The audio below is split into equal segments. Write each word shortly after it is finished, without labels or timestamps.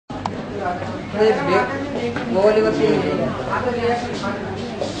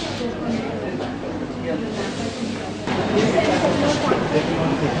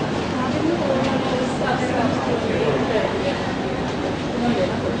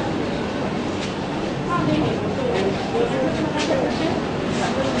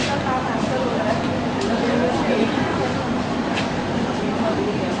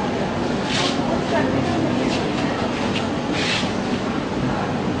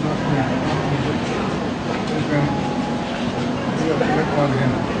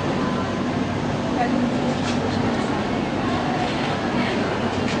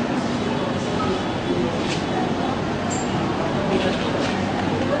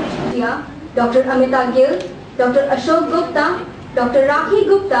Dr. Amita Gill, Dr. Ashok Gupta, Dr. Rakhi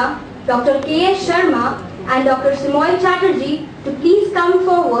Gupta, Dr. K.S. Sharma and Dr. Simoy Chatterjee to please come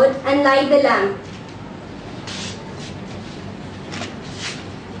forward and light the lamp.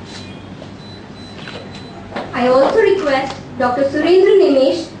 I also request Dr. Surendra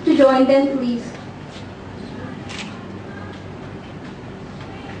Nimesh to join them, please.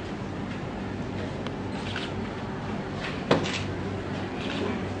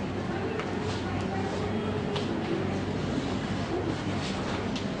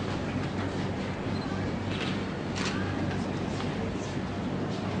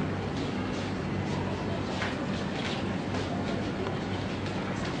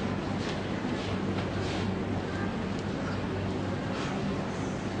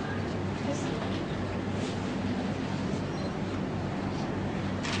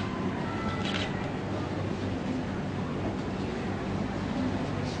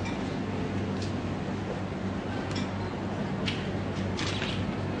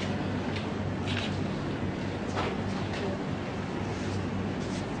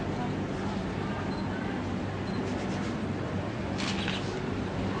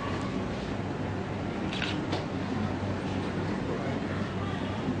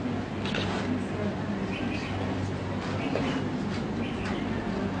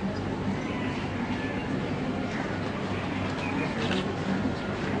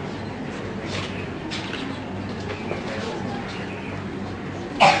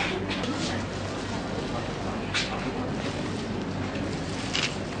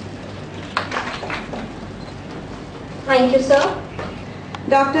 Thank you, sir.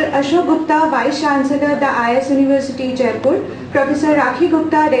 Dr. Ashok Gupta, Vice Chancellor, the IS University, Jaipur. Professor Rakhi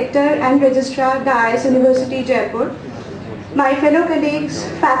Gupta, Rector and Registrar, the IS University, Jaipur. My fellow colleagues,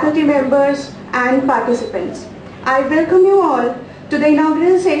 faculty members and participants. I welcome you all to the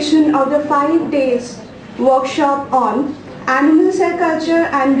inaugural session of the 5 days workshop on animal cell culture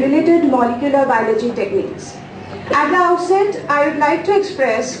and related molecular biology techniques. At the outset, I would like to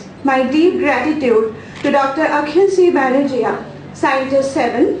express my deep gratitude to Dr. Akhil C. Banerjee, Scientist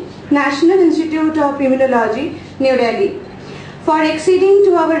 7, National Institute of Immunology, New Delhi, for acceding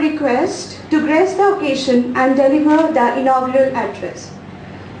to our request to grace the occasion and deliver the inaugural address.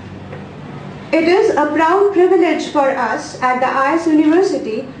 It is a proud privilege for us at the IS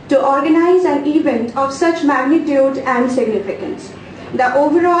University to organize an event of such magnitude and significance. The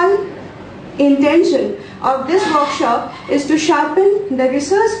overall intention of this workshop is to sharpen the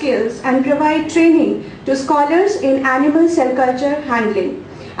research skills and provide training to scholars in animal cell culture handling.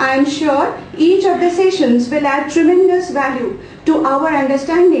 I am sure each of the sessions will add tremendous value to our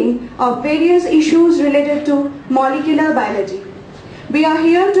understanding of various issues related to molecular biology. We are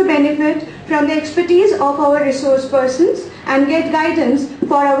here to benefit from the expertise of our resource persons and get guidance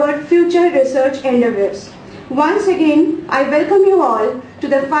for our future research endeavors. Once again, I welcome you all to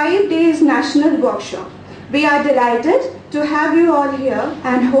the 5 days national workshop. We are delighted to have you all here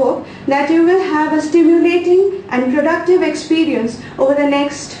and hope that you will have a stimulating and productive experience over the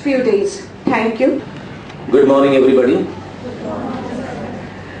next few days. Thank you. Good morning, everybody.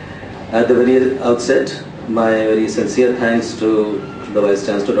 At the very outset, my very sincere thanks to the Vice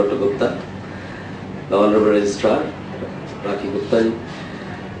Chancellor, Dr. Gupta, the Honorable Registrar, Rakhi Gupta,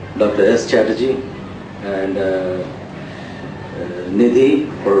 Dr. S. Chatterjee, and Nidhi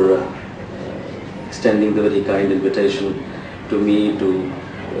for extending the very kind invitation to me to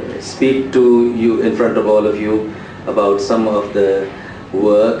speak to you in front of all of you about some of the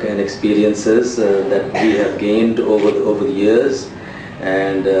work and experiences that we have gained over the years,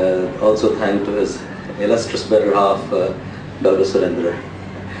 and also thank to his illustrious better half, Dr. Surendra.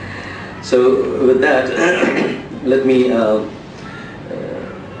 So with that, let me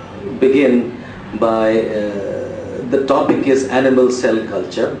begin by the topic is animal cell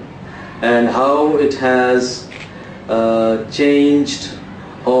culture and how it has changed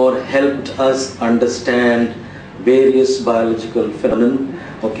or helped us understand various biological phenomena,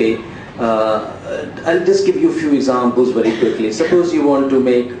 okay, I'll just give you a few examples very quickly. Suppose you want to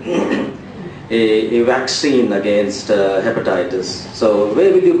make a vaccine against hepatitis. So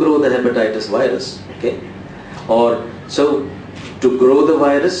where will you grow the hepatitis virus? Okay, or so to grow the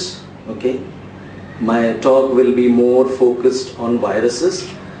virus. Okay, my talk will be more focused on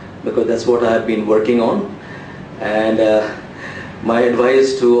viruses because that's what I have been working on. And my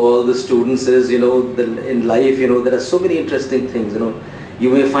advice to all the students is, in life, there are so many interesting things. You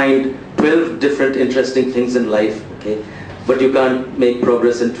may find 12 different interesting things in life. Okay. But you can't make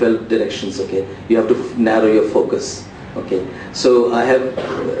progress in 12 directions, okay? You have to narrow your focus, okay? So I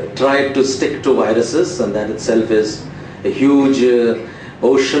have tried to stick to viruses, and that itself is a huge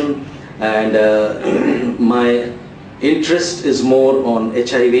ocean. And my interest is more on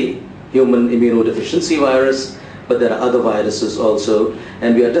HIV, human immunodeficiency virus, but there are other viruses also,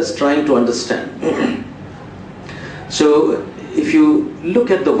 and we are just trying to understand. So if you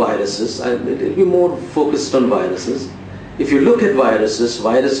look at the viruses, I'll be more focused on viruses. If you look at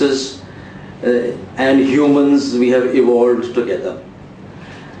viruses and humans, we have evolved together.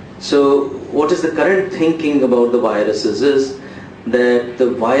 So what is the current thinking about the viruses is that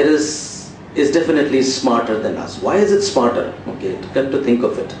the virus is definitely smarter than us. Why is it smarter? Okay, you have to think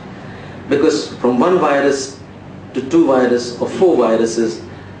of it. Because from one virus to two viruses or four viruses,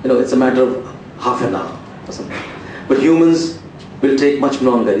 it's a matter of half an hour or something. But humans will take much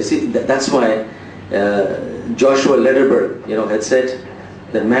longer. You see, that's why Joshua Lederberg, had said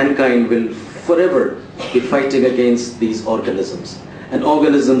that mankind will forever be fighting against these organisms. And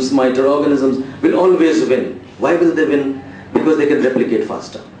microorganisms will always win. Why will they win? Because they can replicate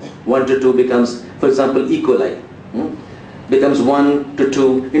faster. 1 to 2 becomes, for example, E. coli, becomes 1 to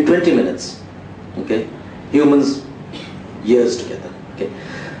 2 in 20 minutes. Okay, humans years together. Okay,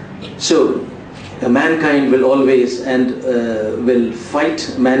 so mankind will always will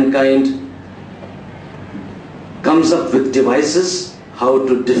fight. Mankind comes up with devices how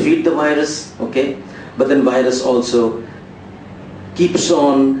to defeat the virus, okay? But then virus also keeps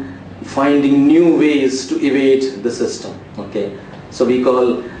on finding new ways to evade the system, okay? So we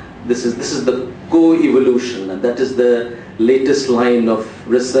call this is the co-evolution, and that is the latest line of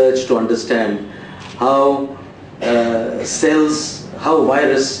research to understand how how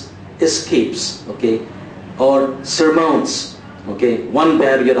virus escapes, okay, or surmounts, okay, one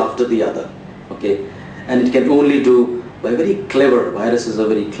barrier after the other, okay. And it can only do by very clever, viruses are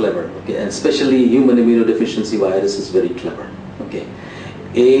very clever, okay, and especially human immunodeficiency virus is very clever, okay.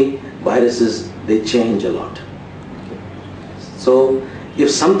 Viruses, they change a lot. Okay. So if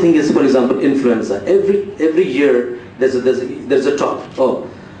something is, for example, influenza, every year there's a talk, oh,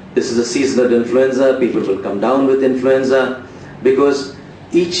 this is a seasonal influenza, people will come down with influenza, because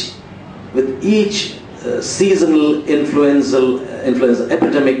with each seasonal influenza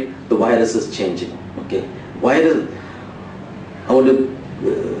epidemic, the virus is changing. Okay, I want to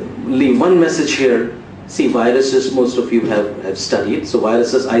leave one message here. See, viruses, most of you have studied. So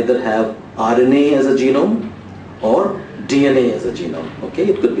viruses either have RNA as a genome or DNA as a genome. Okay,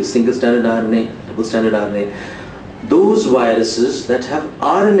 it could be single stranded RNA, double stranded RNA. Those viruses that have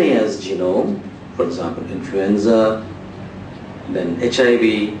RNA as genome, for example, influenza, then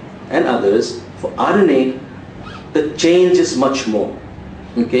HIV and others, for RNA, the change is much more.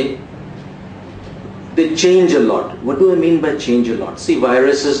 Okay, they change a lot. What do I mean by change a lot? See,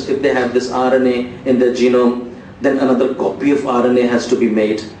 viruses, if they have this RNA in their genome, then another copy of RNA has to be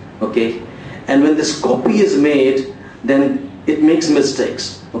made, okay? And when this copy is made, then it makes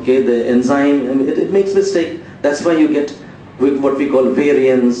mistakes, okay? The enzyme, it makes mistake. That's why you get what we call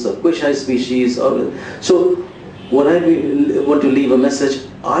variants or Quishi species. So what I want to leave a message,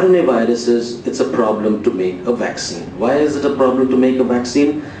 RNA viruses, it's a problem to make a vaccine. Why is it a problem to make a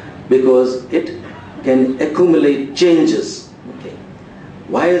vaccine? Because it can accumulate changes. Okay.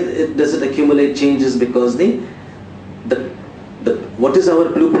 Why does it accumulate changes? Because what is our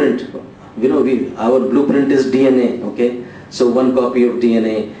blueprint? Our blueprint is DNA. Okay, so one copy of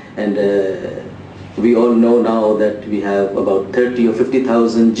DNA, and we all know now that we have about 30 or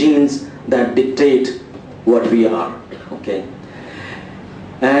 50,000 genes that dictate what we are. Okay,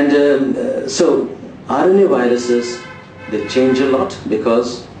 and so RNA viruses, they change a lot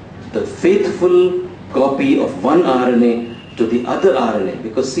because the faithful copy of one RNA to the other RNA,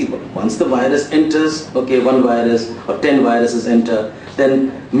 because see, once the virus enters, okay, one virus or 10 viruses enter,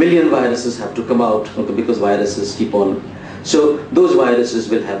 then million viruses have to come out, okay, because viruses keep on. So those viruses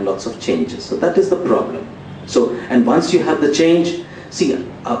will have lots of changes. So that is the problem. So, and once you have the change, see,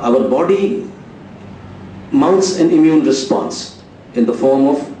 our body mounts an immune response in the form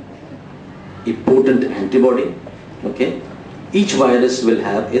of a potent antibody, okay, each virus will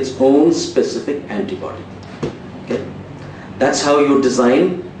have its own specific antibody. Okay? That's how you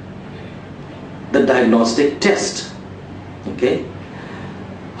design the diagnostic test. Okay?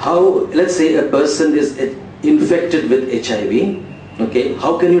 How, let's say a person is infected with HIV. Okay?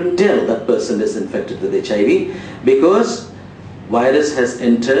 How can you tell that person is infected with HIV? Because virus has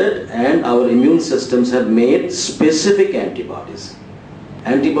entered and our immune systems have made specific antibodies.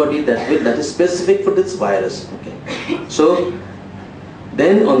 Antibody that is specific for this virus. Okay? So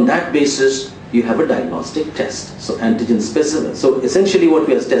then on that basis you have a diagnostic test. So antigen specific. So essentially what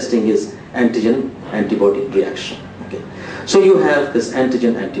we are testing is antigen antibody reaction. Okay? So you have this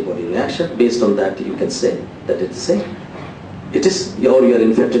antigen antibody reaction. Based on that you can say that it is or you are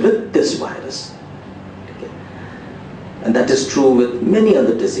infected with this virus. Okay? And that is true with many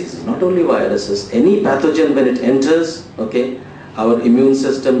other diseases, not only viruses. Any pathogen when it enters, okay, our immune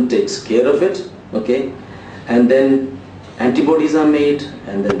system takes care of it, okay, and then antibodies are made,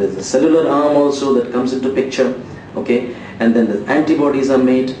 and then there's the cellular arm also that comes into picture, okay, and then the antibodies are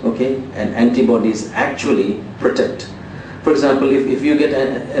made, okay, and antibodies actually protect. For example, if you get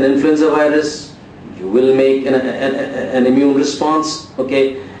an influenza virus, you will make an immune response,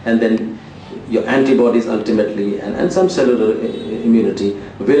 okay, and then your antibodies ultimately and some cellular immunity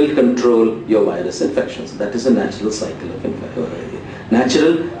will control your virus infections. That is a natural cycle of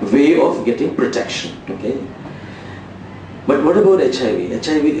natural way of getting protection. Okay. But what about HIV?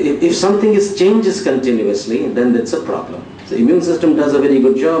 HIV, if something changes continuously, then that's a problem. The immune system does a very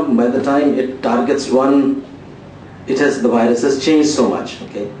good job. By the time it targets one, the virus has changed so much.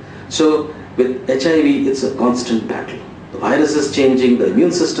 Okay. So with HIV, it's a constant battle. The virus is changing. The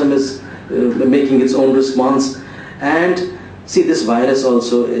immune system is making its own response, and see, this virus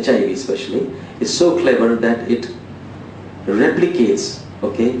also, HIV especially, is so clever that it replicates,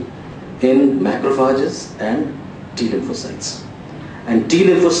 okay, in macrophages and T lymphocytes. And T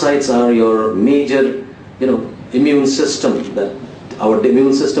lymphocytes are your major, immune system. That our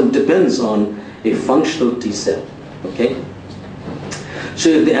immune system depends on a functional T cell. Okay. So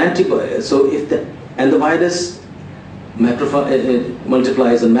if the antibody, the virus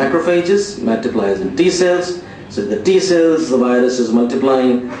multiplies in macrophages, multiplies in T cells. So the T cells, the virus is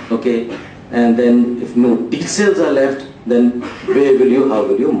multiplying, okay, and then if no T cells are left, then how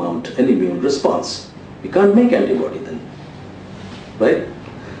will you mount an immune response? You can't make antibody then, right?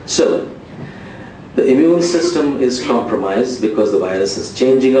 So the immune system is compromised because the virus is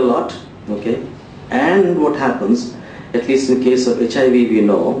changing a lot, okay, and what happens, at least in case of HIV, we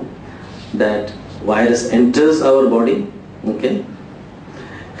know that virus enters our body, okay,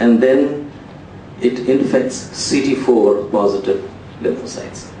 and then it infects CD4 positive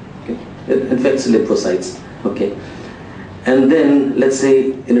lymphocytes. Okay? It infects lymphocytes, okay, and then let's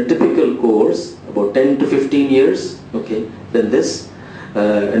say in a typical course, about 10 to 15 years, okay, then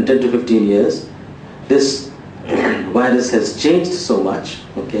in 10 to 15 years, this virus has changed so much,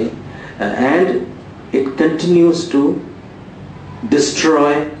 okay, and it continues to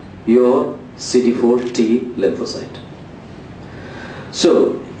destroy your CD4 T lymphocyte.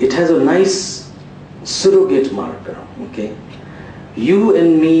 So it has a nice surrogate marker, okay. You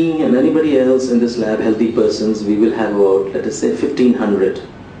and me and anybody else in this lab, healthy persons, we will have about, let us say, 1500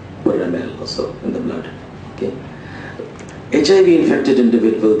 per ml or so in the blood, okay. HIV infected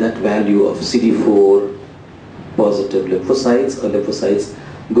individual, that value of CD4 positive lymphocytes or lymphocytes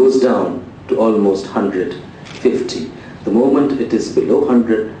goes down to almost 150. The moment it is below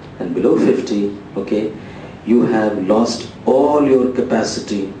 100 and below 50, okay, you have lost all your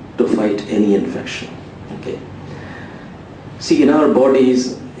capacity to fight any infection. Okay. See, in our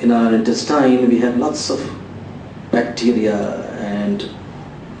bodies, in our intestine, we have lots of bacteria and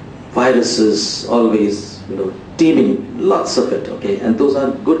viruses always, teeming, lots of it, okay, and those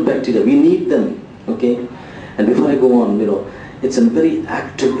are good bacteria. We need them, okay. And before I go on, it's a very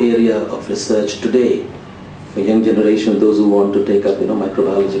active area of research today for young generation, those who want to take up,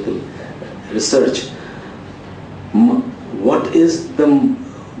 microbiological research. What is the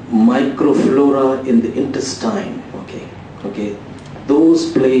microflora in the intestine? Okay,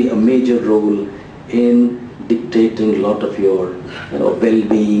 those play a major role in dictating a lot of your,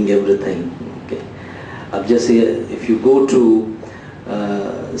 well-being, everything. Okay, I'll just say, if you go to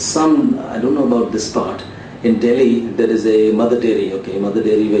I don't know about this part. In Delhi, there is a mother dairy. Okay, mother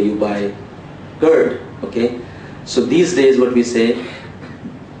dairy where you buy curd. Okay, so these days what we say,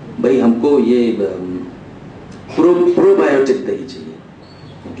 भाई हमको ये probiotic dahi chahiye.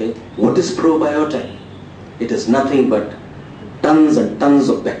 Okay, what is probiotic? It is nothing but tons and tons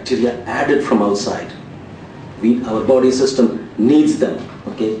of bacteria added from outside. Our body system needs them.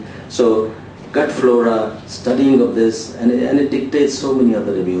 Okay, so gut flora, studying of this, and it dictates so many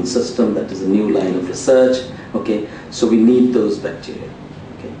other immune system. That is a new line of research. Okay, so we need those bacteria.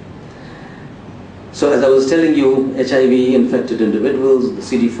 Okay. So as I was telling you, HIV infected individuals, the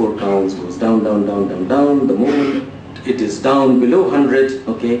CD4 counts goes down, down, down, down, down. The moment it is down below 100,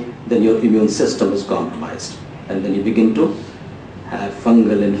 okay, then your immune system is compromised, and then you begin to have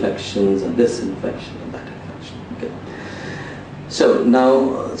fungal infections and this infection and that infection. Okay. So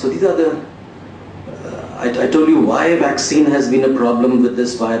now, so these are the. I told you why vaccine has been a problem with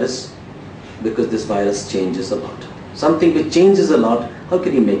this virus, because this virus changes a lot. Something which changes a lot, how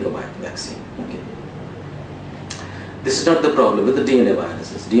can you make a vaccine? Okay. This is not the problem with the DNA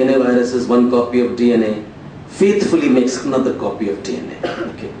viruses. DNA viruses, one copy of DNA faithfully makes another copy of DNA.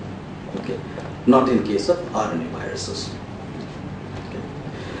 Okay. Okay. Not in case of RNA viruses. Okay.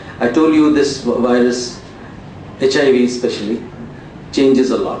 I told you this virus, HIV especially, changes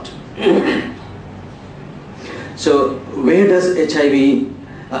a lot. So where does HIV,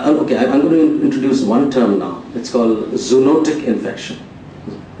 okay, I'm going to introduce one term now. It's called zoonotic infection.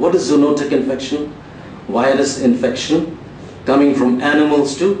 What is zoonotic infection? Virus infection coming from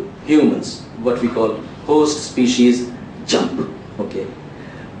animals to humans, what we call host species jump. Okay.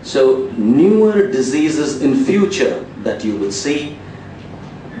 So newer diseases in future that you will see,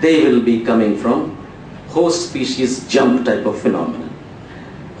 they will be coming from host species jump type of phenomenon.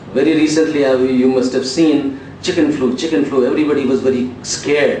 Very recently, you must have seen chicken flu, everybody was very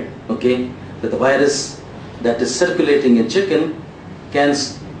scared, okay, that the virus that is circulating in chicken can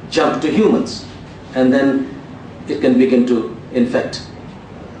jump to humans, and then it can begin to infect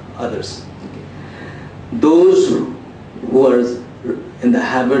others. Okay. Those who are in the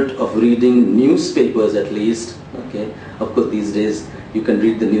habit of reading newspapers at least, okay, of course these days you can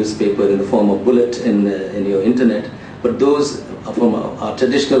read the newspaper in the form of bullet in your internet, but those from our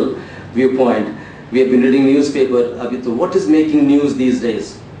traditional viewpoint, we have been reading newspaper. So what is making news these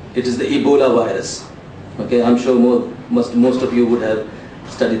days? It is the Ebola virus. Okay, I'm sure most of you would have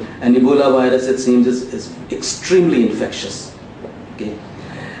studied. And Ebola virus, it seems, is extremely infectious. Okay,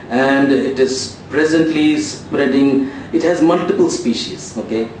 and it is presently spreading. It has multiple species.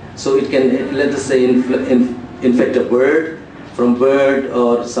 Okay, so it can, let us say, infect a bird. From bird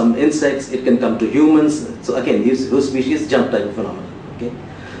or some insects, it can come to humans. So again, those species jump type of phenomenon. Okay.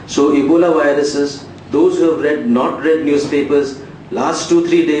 So Ebola viruses, those who have not read newspapers, last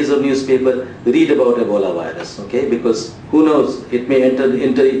 2-3 days of newspaper, read about Ebola virus, okay? Because who knows, it may enter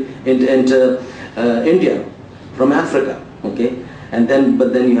India from Africa, okay?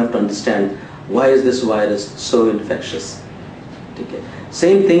 But then you have to understand, why is this virus so infectious? Okay.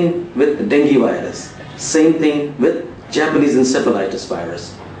 Same thing with dengue virus. Same thing with Japanese encephalitis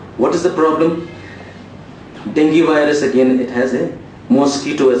virus. What is the problem? Dengue virus, again, it has a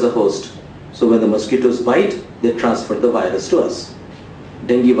mosquito as a host. So when the mosquitoes bite, they transfer the virus to us.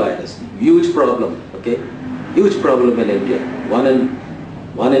 Dengue virus, huge problem, okay? Huge problem in India. One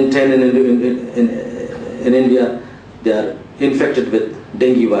in 10 in India, they are infected with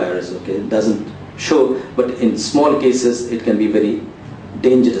dengue virus, okay? It doesn't show, but in small cases, it can be very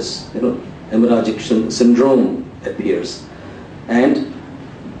dangerous. You know, hemorrhagic syndrome appears. And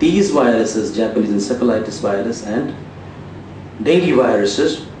these viruses, Japanese encephalitis virus and dengue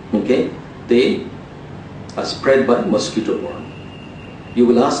viruses, okay, they are spread by mosquito-borne. You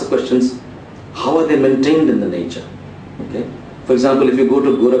will ask the questions, how are they maintained in the nature? Okay. For example, if you go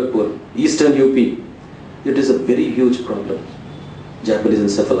to Gorakhpur, eastern UP, it is a very huge problem, Japanese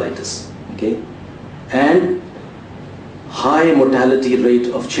encephalitis, okay, and high mortality rate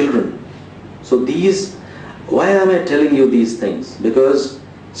of children. So these, why am I telling you these things? Because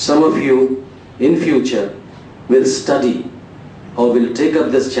some of you in future will study or will take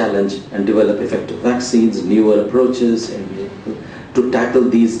up this challenge and develop effective vaccines, newer approaches, and to tackle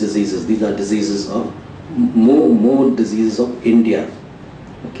these diseases. These are diseases of, more diseases of India,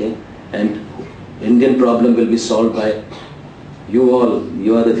 okay? And Indian problem will be solved by you all.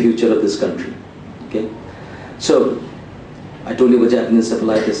 You are the future of this country, okay? So, I told you about Japanese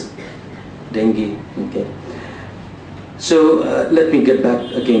encephalitis, dengue, okay? So let me get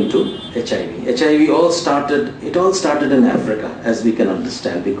back again to HIV. HIV all started in Africa, as we can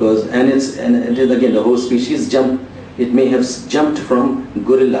understand, because and it is again the host species jump. It may have jumped from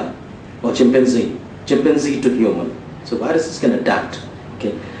gorilla or chimpanzee to human. So viruses can adapt.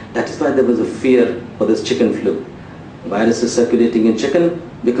 Okay, that is why there was a fear for this chicken flu. Virus is circulating in chicken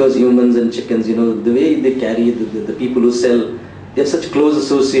because humans and chickens, you know, the way they carry the people who sell, they have such close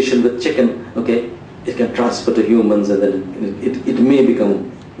association with chicken. Okay. It can transfer to humans, and then it may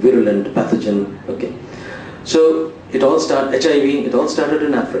become virulent pathogen. Okay, so it all started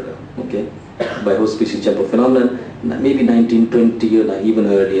in Africa. Okay, by host species jumper phenomenon, maybe 1920 or even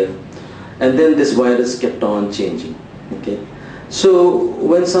earlier. And then this virus kept on changing. Okay, so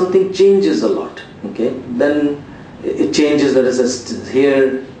when something changes a lot, okay, then it changes. Let us say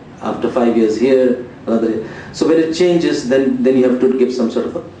here after 5 years here, another. So when it changes, then you have to give some sort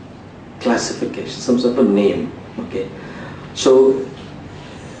of a classification, some sort of a name. Okay, so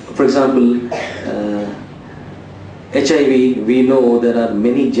for example, HIV, we know there are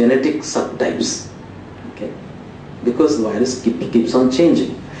many genetic subtypes. Okay, because the virus keeps on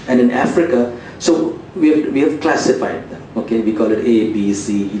changing. And in Africa, so we have classified them. Okay, we call it A, B,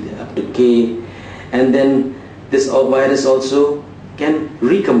 C, up to K, and then this virus also can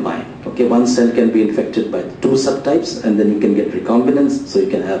recombine. Okay, one cell can be infected by 2 subtypes, and then you can get recombinants. So you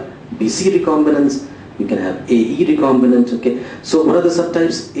can have BC recombinants, you can have AE recombinant. Okay, so what are the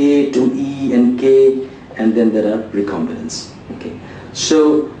subtypes? A to E and K, and then there are recombinants. Okay,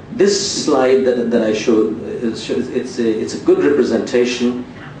 so this slide that I showed, it's a good representation.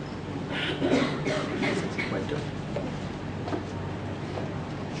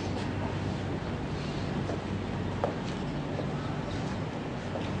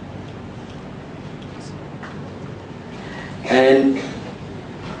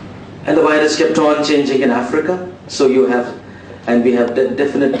 And the virus kept on changing in Africa. So you have, and we have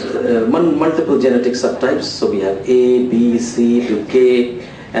definite multiple genetic subtypes. So we have A, B, C to K,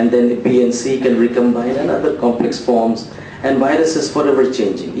 and then B and C can recombine, and other complex forms. And virus is forever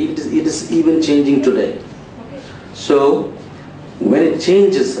changing. It is even changing today. So when it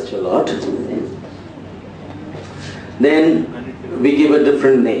changes such a lot, then we give a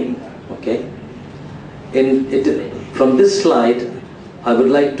different name. Okay. From this slide, I would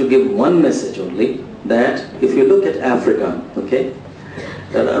like to give one message only, that if you look at Africa, okay,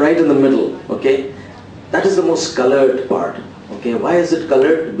 right in the middle, okay, that is the most colored part. Okay, why is it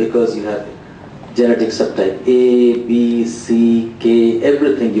colored? Because you have genetic subtype A, B, C, K,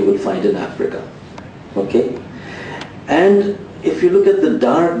 everything you will find in Africa. Okay, and if you look at the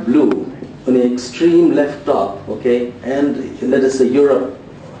dark blue on the extreme left top, okay, and let us say Europe.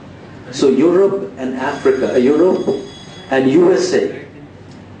 So Europe and Africa, Europe and USA,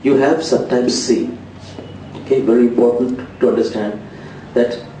 you have subtype C. Okay, very important to understand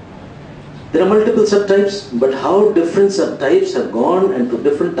that there are multiple subtypes, but how different subtypes have gone and to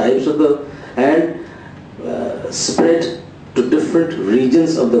different types of spread to different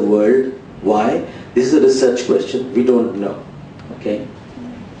regions of the world. Why? This is a research question. We don't know. Okay.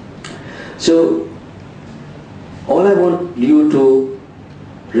 So all I want you to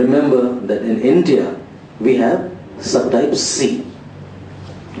remember that in India we have subtype C.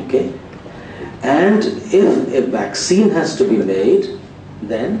 Okay, and if a vaccine has to be made,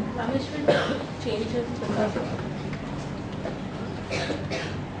 then changes.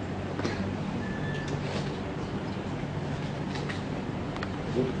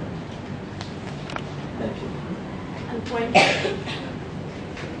 Thank you. And point.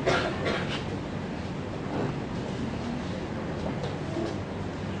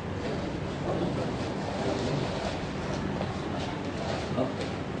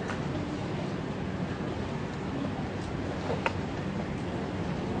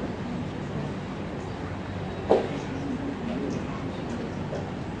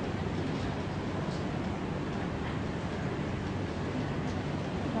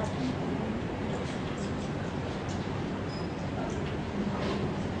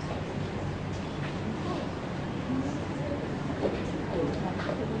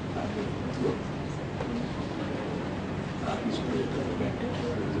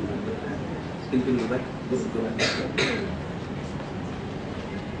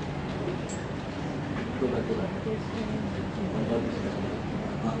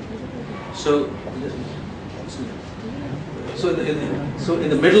 So in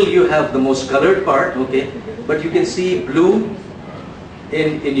the middle you have the most colored part, okay, but you can see blue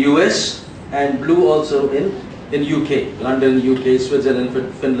in US and blue also in UK, London, UK, Switzerland,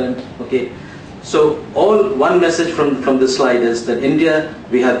 Finland, okay. So all one message from this slide is that India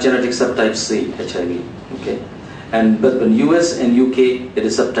we have genetic subtype C, HIV, okay, but in US and UK it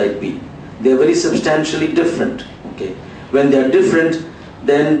is subtype B. They are very substantially different, okay. When they are different,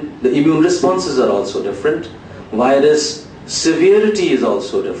 then the immune responses are also different. Virus severity is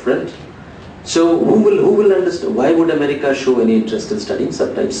also different. So who will understand? Why would America show any interest in studying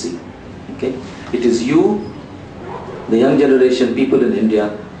subtype C? Okay, it is you, the young generation, people in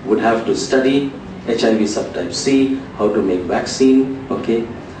India would have to study HIV subtype C, how to make vaccine. Okay,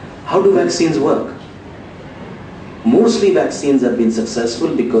 how do vaccines work? Mostly vaccines have been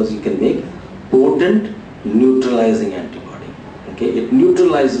successful because you can make potent neutralizing antibody. Okay, it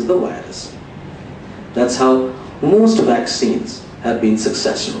neutralizes the virus. That's how most vaccines have been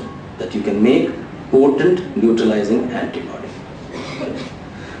successful, that you can make potent neutralizing antibody.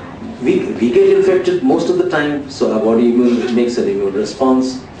 We get infected most of the time, so our body makes an immune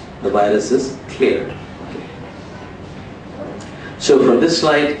response, the virus is cleared. So from this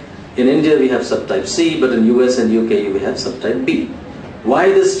slide, in India we have subtype C, but in US and UK we have subtype B. Why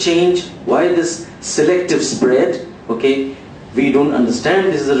this change? Why this selective spread? Okay, we don't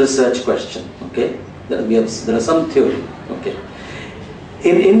understand. This is a research question. Okay, there are some theory. Okay,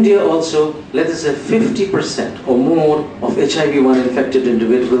 in India also, let us say 50% or more of HIV-1 infected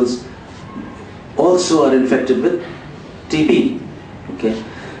individuals also are infected with TB. Okay,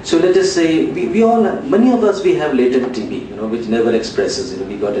 so let us say we all have, many of us we have latent TB, which never expresses.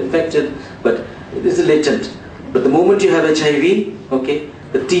 We got infected, but it is latent. But the moment you have HIV, okay,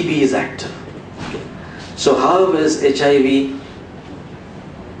 the TB is active. Okay. So how is HIV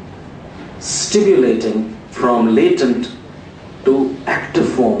stimulating from latent to active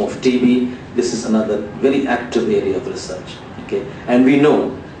form of TB? This is another very active area of research. Okay, and we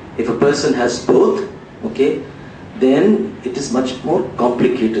know if a person has both, okay, then it is much more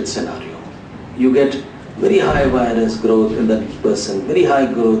complicated scenario. You get very high virus growth in that person, very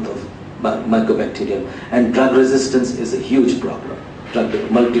high growth of mycobacterium, and drug resistance is a huge problem.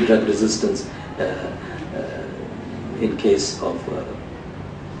 Multi-drug resistance in case of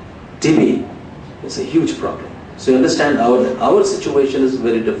TB is a huge problem. So you understand our situation is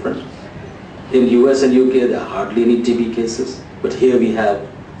very different. In US and UK there are hardly any TB cases, but here we have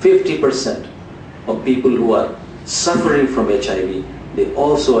 50% of people who are suffering from HIV, they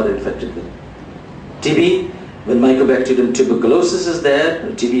also are infected with TB. When Mycobacterium tuberculosis is there,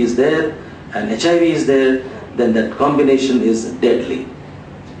 TB is there, and HIV is there, then that combination is deadly.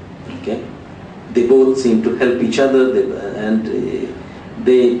 Okay, they both seem to help each other,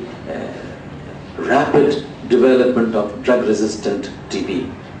 rapid development of drug-resistant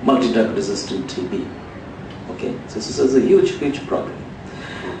TB, multi-drug resistant TB. Okay, so this is a huge, huge problem.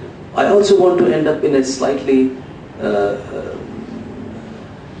 I also want to end up in a slightly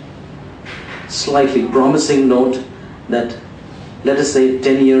promising note that, let us say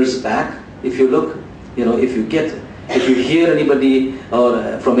 10 years back, if you look, if you hear anybody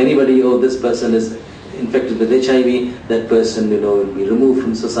or from anybody, oh, this person is infected with HIV, that person, will be removed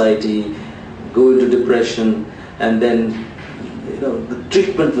from society, go into depression, and then, the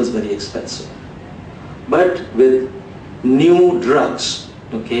treatment was very expensive. But with new drugs,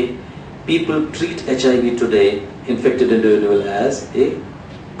 okay, people treat HIV today, infected individual, as a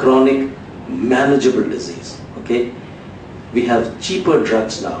chronic manageable disease. Okay, we have cheaper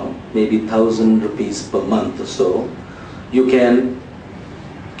drugs now, maybe 1,000 rupees per month or so. You can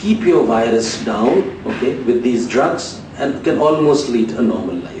keep your virus down, okay, with these drugs, and can almost lead a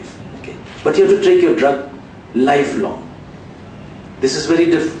normal life. Okay, but you have to take your drug lifelong. This is very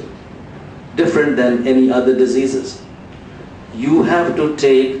different than any other diseases. You have to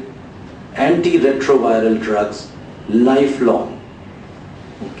take antiretroviral drugs lifelong.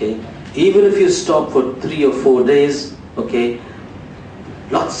 Okay, even if you stop for 3 or 4 days, okay,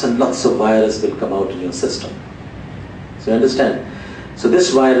 lots and lots of virus will come out in your system. So you understand? So this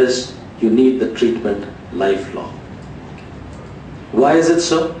virus, you need the treatment lifelong. Why is it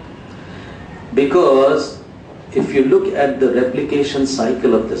so? Because if you look at the replication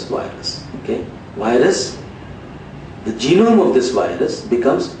cycle of this virus, okay, the genome of this virus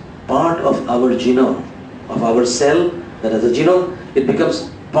becomes part of our genome, of our cell that has a genome, it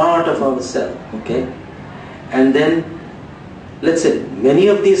becomes part of our cell, okay? And then, let's say, many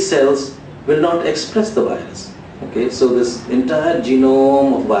of these cells will not express the virus, okay? So this entire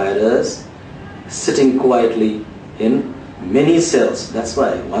genome of virus sitting quietly in many cells. That's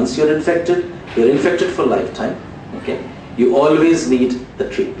why once you're infected for lifetime, okay? You always need the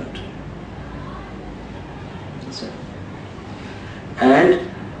treatment. And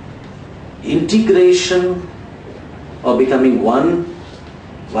integration or becoming one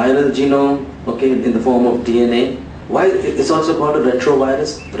viral genome, okay, in the form of DNA. Why? It's also called a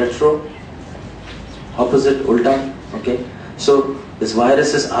retrovirus. Retro, opposite, ulta, okay. So this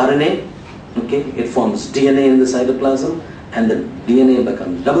virus is RNA, okay. It forms DNA in the cytoplasm, and the DNA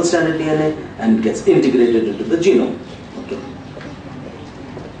becomes double-stranded DNA and gets integrated into the genome, okay.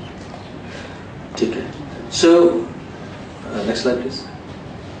 Okay. So next slide, please.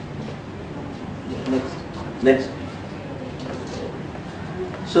 Next.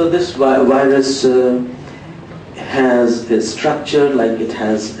 So this virus has a structure, like it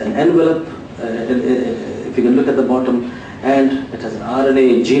has an envelope, if you can look at the bottom, and it has an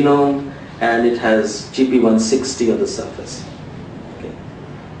RNA genome, and it has GP160 on the surface. Okay.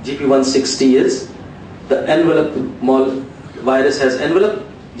 GP160 is the envelope virus has envelope,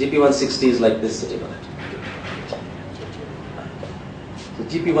 GP160 is like this sitting on it. So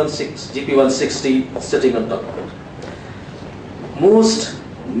GP160 sitting on top of it. Most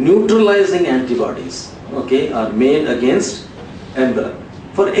neutralizing antibodies, okay, are made against envelope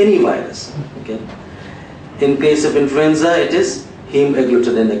for any virus. Okay. In case of influenza, it is heme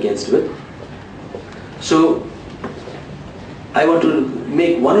agglutinin against it. So I want to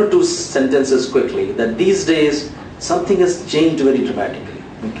make one or two sentences quickly that these days something has changed very dramatically.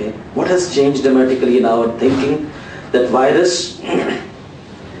 Okay. What has changed dramatically in our thinking? That virus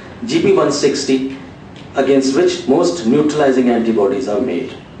GP160 against which most neutralizing antibodies are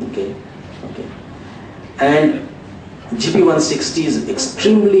made. Okay. Okay. And GP160 is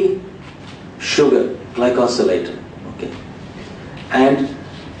extremely sugar glycosylated. Okay. And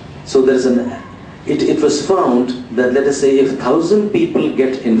so there is it was found that, let us say, if 1,000 people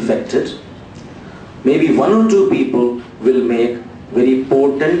get infected, maybe 1 or 2 people will make very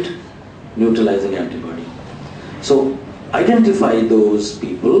potent neutralizing antibody. So identify those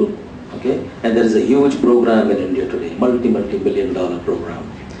people, okay? And there is a huge program in India today, multi-billion dollar program,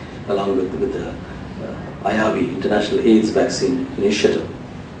 along with the IAVI, International AIDS Vaccine Initiative.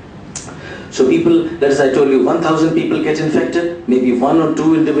 So people, let us say I told you, 1,000 people get infected, maybe 1 or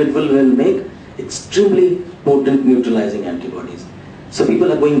 2 individuals will make extremely potent neutralizing antibodies. So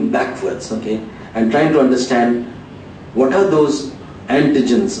people are going backwards, okay, and trying to understand what are those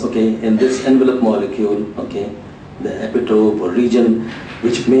antigens, okay, in this envelope molecule, okay, the epitope or region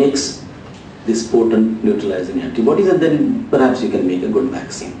which makes these potent neutralizing antibodies, and then perhaps you can make a good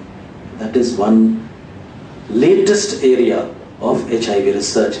vaccine. That is one latest area of HIV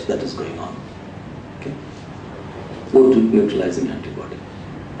research that is going on. Okay, potent neutralizing antibody.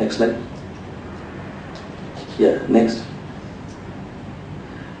 Next slide. Yeah, next.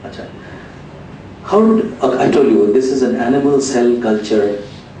 Achha. How did, I told you this is an animal cell culture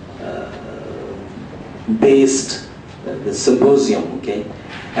based symposium, okay?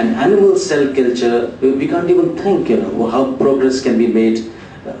 And animal cell culture, we can't even think, you know, how progress can be made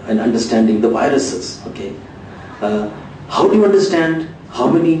in understanding the viruses, okay? How do you understand how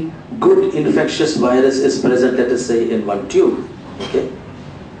many good infectious virus is present, let us say, in one tube, okay?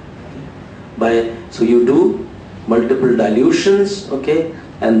 So you do multiple dilutions, okay,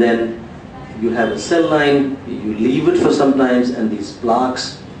 and then you have a cell line, you leave it for some times, and these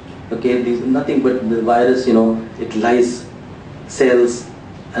plaques, okay, these nothing but the virus, you know, it lies cells,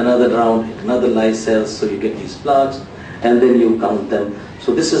 another round, another lies cells, so you get these plaques, and then you count them.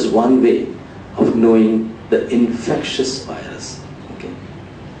 So this is one way of knowing the infectious virus, okay.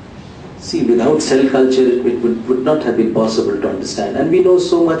 See, without cell culture, it would not have been possible to understand, and we know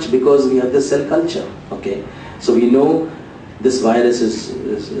so much because we have the cell culture, okay. So we know this virus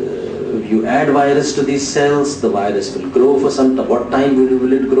if you add virus to these cells, the virus will grow for some time. What time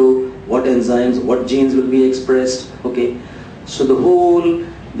will it grow? What enzymes, what genes will be expressed? Okay. So the whole,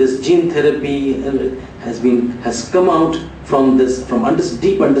 this gene therapy has come out from this,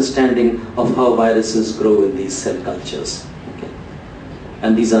 deep understanding of how viruses grow in these cell cultures. Okay.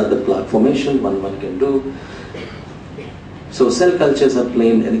 And these are the plaque formation one can do. So cell cultures are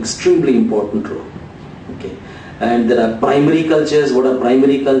playing an extremely important role. Okay. And there are primary cultures. What are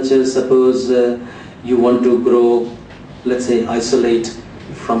primary cultures? Suppose you want to grow, let's say, isolate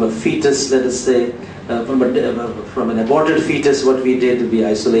from a fetus, let us say, from an aborted fetus. What we did, we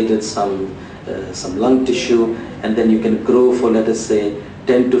isolated some lung tissue, and then you can grow for, let us say,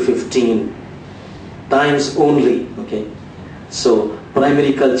 10 to 15 times only. Okay. So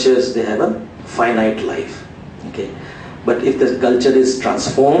primary cultures, they have a finite life. Okay. But if the culture is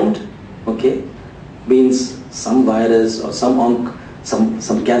transformed, okay, means some virus or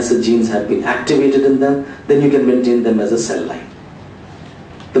some cancer genes have been activated in them, then you can maintain them as a cell line.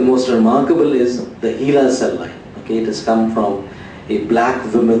 The most remarkable is the HeLa cell line. Okay, it has come from a black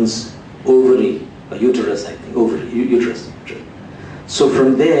woman's ovary, or uterus, I think, uterus. So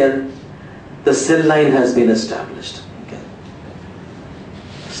from there, the cell line has been established. Okay.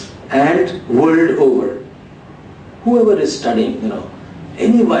 And world over, whoever is studying, you know,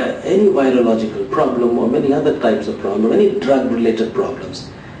 any virological problem or many other types of problem, any drug-related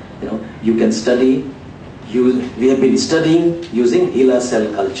problems, you know, you can study. We have been studying using HeLa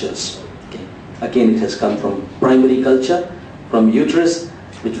cell cultures. Okay. Again, it has come from primary culture, from uterus,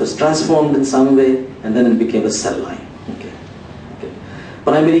 which was transformed in some way, and then it became a cell line. Okay. Okay.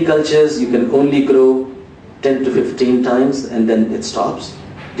 Primary cultures, you can only grow 10 to 15 times, and then it stops.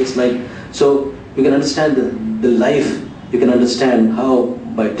 Just like, so you can understand the life. You can understand how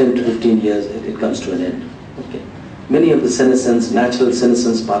by 10 to 15 years it comes to an end. Okay. Many of the senescence, natural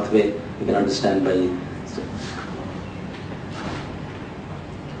senescence pathway, you can understand by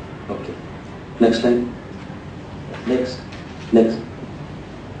Okay. Next slide. Next.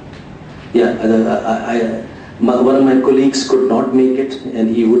 Yeah, one of my colleagues could not make it, and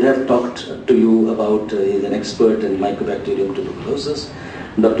he would have talked to you about, he's an expert in Mycobacterium tuberculosis.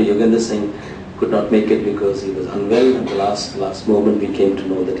 Dr. Yogendra Singh could not make it because he was unwell, and the last moment we came to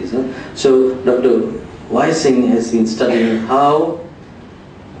know that he's not. So Dr. Y. Singh has been studying how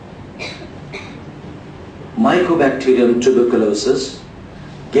Mycobacterium tuberculosis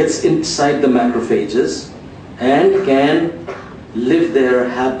gets inside the macrophages and can live there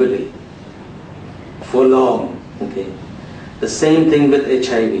happily for long. Okay. The same thing with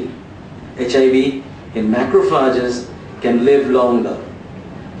HIV. HIV in macrophages can live longer.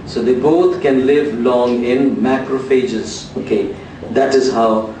 So they both can live long in macrophages. Okay. That is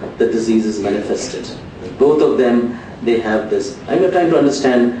how the disease is manifested. Both of them, they have this. I'm trying to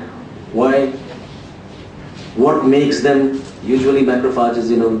understand what makes them, usually macrophages,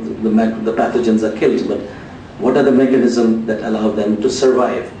 the pathogens are killed, but what are the mechanisms that allow them to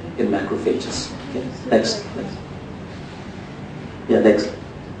survive in macrophages? Okay. Next. Yeah, next.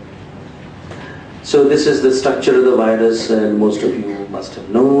 So this is the structure of the virus, and most of you must have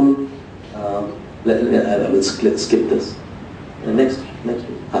known. I will skip this. Next.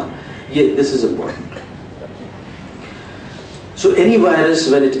 Yeah, this is important. So any virus,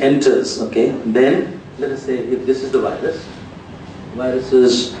 when it enters, okay, then let us say if this is the virus.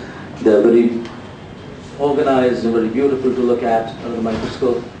 Viruses, they're very organized and very beautiful to look at under the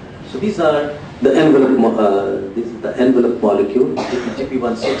microscope. So these are the envelope. This is the envelope molecule,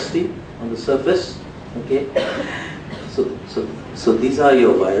 GP160 on the surface. Okay. So these are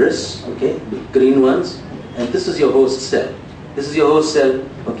your virus. Okay, the green ones, and this is your host cell. This is your host cell.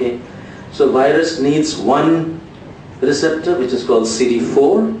 Okay. So virus needs one receptor, which is called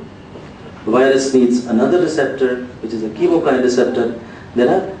CD4. Virus needs another receptor, which is a chemokine receptor. There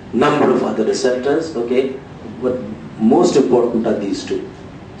are a number of other receptors, okay, but most important are these two,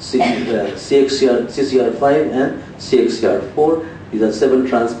 CXCR5 and CXCR4. These are 7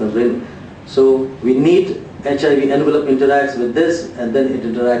 transmembrane. So we need HIV envelope interacts with this, and then it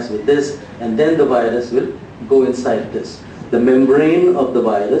interacts with this, and then the virus will go inside this. The membrane of the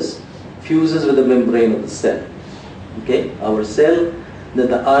virus fuses with the membrane of the cell. Okay, our cell, then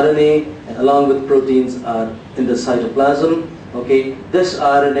the RNA along with proteins are in the cytoplasm. Okay, this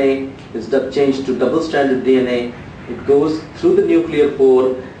RNA is changed to double-stranded DNA. It goes through the nuclear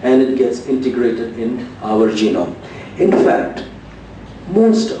pore and it gets integrated in our genome. In fact,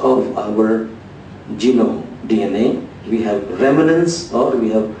 most of our genome DNA, we have remnants or we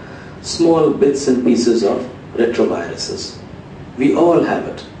have small bits and pieces of retroviruses. We all have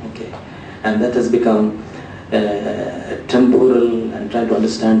it. Okay, and that has become temporal, and trying to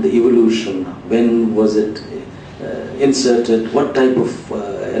understand the evolution. When was it inserted? What type of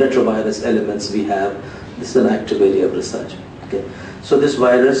retrovirus elements we have? This is an active area of research. Okay, so this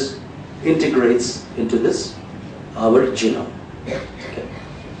virus integrates into this our genome. Okay,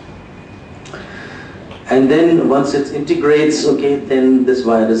 and then once it integrates, okay, then this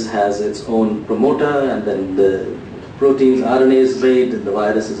virus has its own promoter, and then the proteins, RNA is made, and the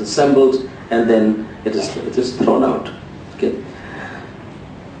virus is assembled, and then it is thrown out. Okay.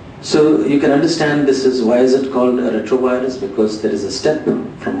 So you can understand this is why is it called a retrovirus, because there is a step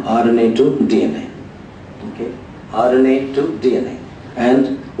from RNA to DNA. Okay, RNA to DNA,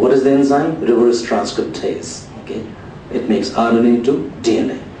 and what is the enzyme? Reverse transcriptase. Okay, it makes RNA to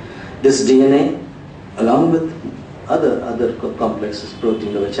DNA. This DNA, along with other complexes,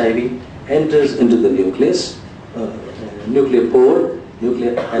 protein of HIV, enters into the nucleus, nuclear pore.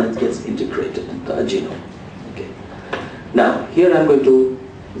 And it gets integrated into our genome. Okay. Now, here I'm going to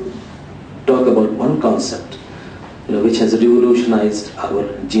talk about one concept, which has revolutionized our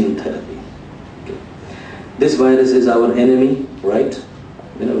gene therapy. Okay. This virus is our enemy, right?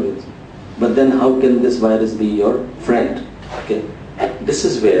 But then how can this virus be your friend? Okay. This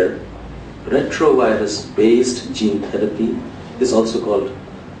is where retrovirus-based gene therapy is also called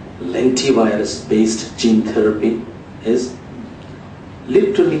lentivirus-based gene therapy is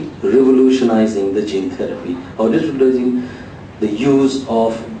literally revolutionizing the gene therapy, or revolutionizing the use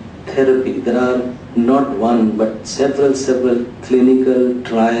of therapy. There are not one but several clinical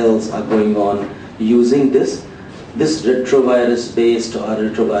trials are going on using this retrovirus-based or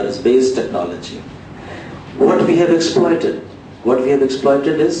retrovirus-based technology. What we have exploited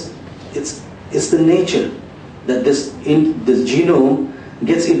is it's the nature that this genome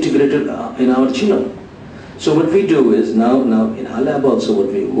gets integrated in our genome. So what we do is now in our lab also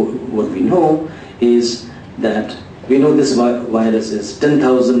what we know is that we know this virus is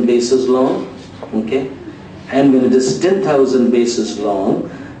 10,000 bases long, okay, and when it is 10,000 bases long,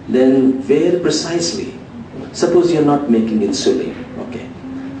 then where precisely? Suppose you're not making insulin, okay?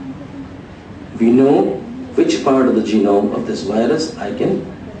 We know which part of the genome of this virus I can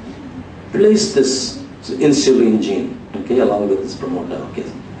place this insulin gene, okay, along with this promoter, okay?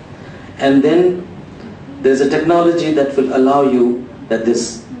 And then there's a technology that will allow you that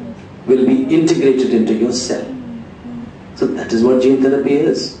this will be integrated into your cell. So that is what gene therapy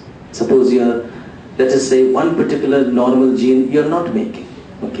is. Suppose you're, let us say, one particular normal gene you're not making,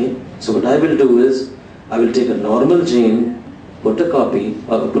 okay? So what I will do is, I will take a normal gene, put a copy,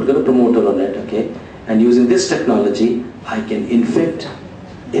 or put a promoter on it, okay? And using this technology, I can infect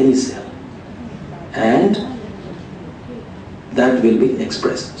any cell. And that will be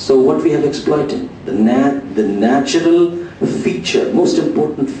expressed. So what we have exploited, the natural feature, most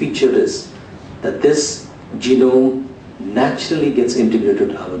important feature is that this genome naturally gets integrated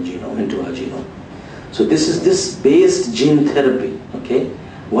into our genome. So this is this based gene therapy, okay?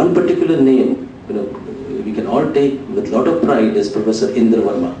 One particular name, we can all take with a lot of pride is Professor Indra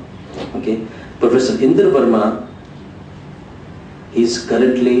Verma, okay? Professor Indra Verma is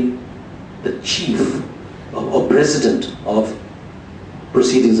currently the chief or president of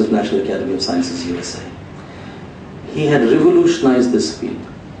Proceedings of National Academy of Sciences, USA. He had revolutionized this field,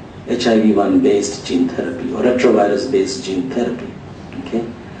 HIV-1 based gene therapy or retrovirus based gene therapy, okay?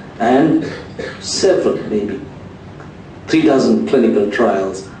 And several, maybe 3,000 clinical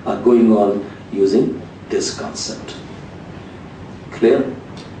trials are going on using this concept. Clear?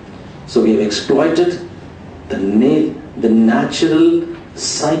 So we have exploited the natural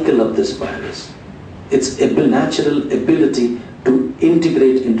cycle of this virus, its natural ability to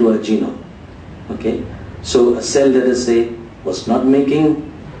integrate into our genome. Okay? So a cell, let us say, was not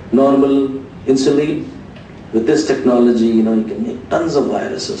making normal insulin. With this technology, you can make tons of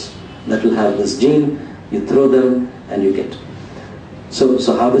viruses that will have this gene. You throw them and you get. So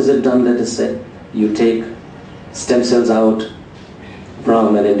how is it done? Let us say you take stem cells out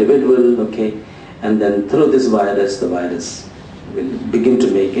from an individual, okay, and then through this virus, the virus will begin to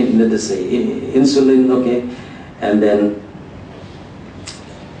make, let us say, insulin, okay, and then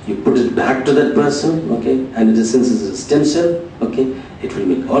you put it back to that person, okay, and since it's a stem cell, okay, it will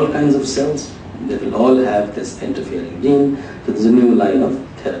make all kinds of cells. They will all have this interfering gene. So there's a new line of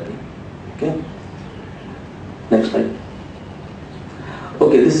therapy. Okay. Next slide.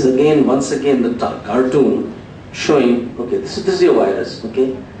 Okay, this is once again the cartoon showing. Okay, this is your virus.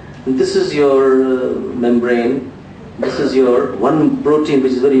 Okay, and this is your membrane. This is your one protein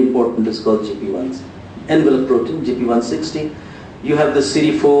which is very important. It's called GP1, envelope protein, GP160. You have the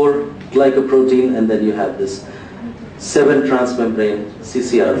CD4 glycoprotein, and then you have this 7 transmembrane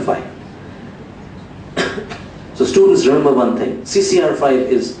CCR5. So students, remember one thing. CCR5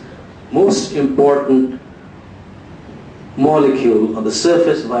 is most important molecule on the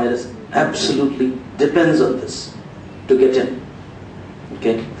surface. Virus absolutely depends on this to get in.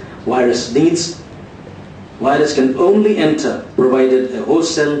 Okay? Virus can only enter provided a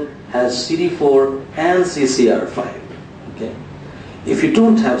host cell has CD4 and CCR5. Okay? If you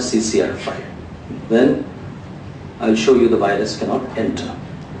don't have CCR5, then I'll show you the virus cannot enter.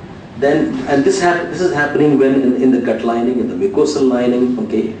 Then, and this is happening when in the gut lining, in the mucosal lining,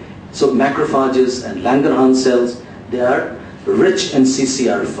 okay? So macrophages and Langerhans cells, they are rich in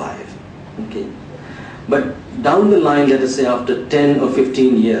CCR5, okay? But down the line, let us say after 10 or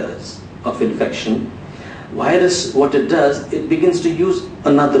 15 years of infection, virus, what it does, it begins to use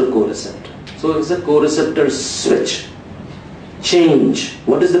another co-receptor. So it's a co-receptor switch, change.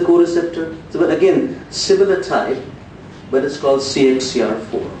 What is the co-receptor? So again, similar type, but it's called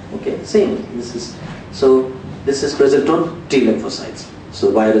CXCR4. Okay, same. This is present on T lymphocytes.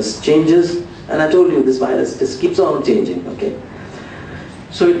 So virus changes, and I told you this virus just keeps on changing. Okay,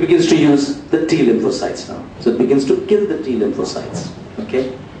 so it begins to use the T lymphocytes now. So it begins to kill the T lymphocytes.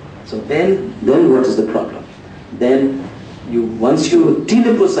 Okay, so then what is the problem? Then once your T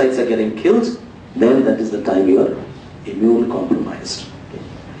lymphocytes are getting killed, then that is the time you are immune compromised. Okay.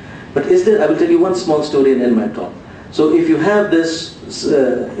 But I will tell you one small story and end my talk. So if you have this,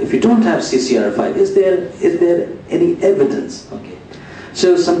 if you don't have CCR5, is there any evidence? Okay.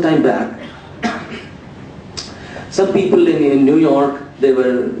 So some time back, some people in New York, they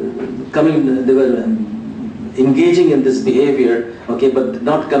were engaging in this behavior, okay, but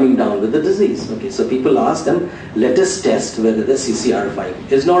not coming down with the disease. Okay. So people asked them, let us test whether the CCR5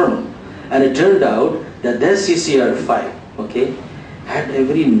 is normal. And it turned out that their CCR5, okay, had a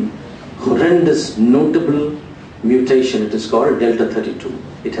very horrendous, notable mutation. It is called delta 32.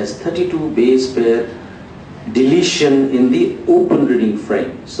 It has 32 base pair deletion in the open reading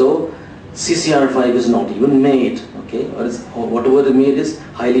frame. So CCR5 is not even made. okay, or whatever the meat is,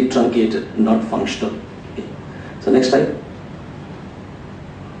 highly truncated, not functional. Okay. So next slide.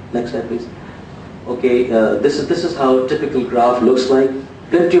 Next slide, please. Okay, this is how a typical graph looks like.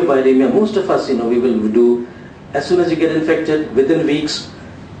 Plenty of viremia. Most of us, we will do, as soon as you get infected, within weeks,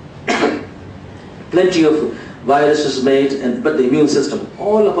 plenty of viruses made, but the immune system,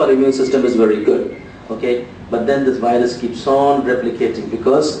 all of our immune system is very good. Okay, but then this virus keeps on replicating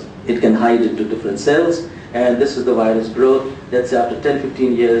because it can hide into different cells, and this is the virus growth. Let's say after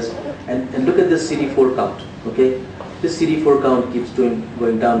 10-15 years, and look at this CD4 count. Okay, this CD4 count keeps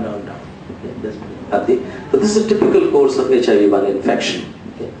going down. Okay, so this is a typical course of HIV-1 infection.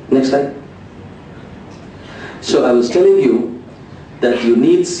 Okay. Next slide. So I was telling you that you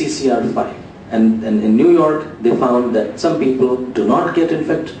need CCR5, and in New York they found that some people do not get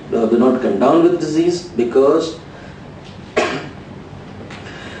infected, do not come down with disease because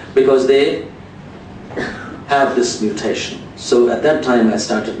they have this mutation. So at that time I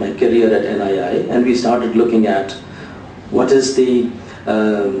started my career at NII, and we started looking at what is the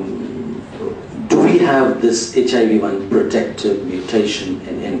do we have this HIV-1 protective mutation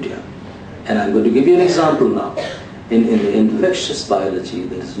in India? And I'm going to give you an example now. In infectious biology,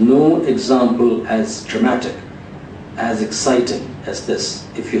 there is no example as dramatic, as exciting as this.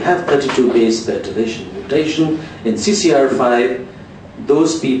 If you have 32 base pair deletion mutation in CCR5,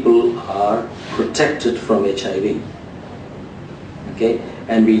 those people are protected from HIV. Okay,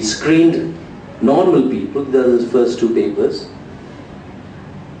 and we screened normal people. Those first two papers.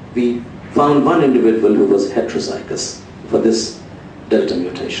 We found one individual who was heterozygous for this delta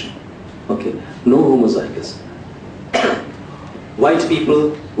mutation. Okay, no homozygous. White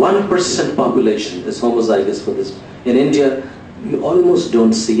people, 1% population is homozygous for this. In India, you almost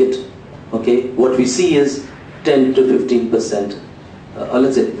don't see it. Okay, what we see is 10 to 15%, or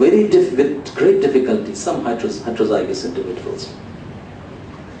let's say with great difficulty, some heterozygous individuals.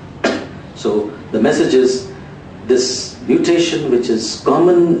 So the message is, this mutation, which is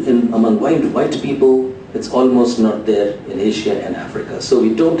common among white people, it's almost not there in Asia and Africa. So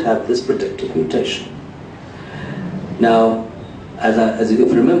we don't have this protective mutation. Now, as if you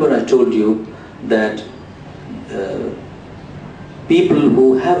remember, I told you that people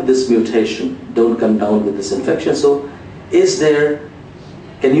who have this mutation don't come down with this infection. So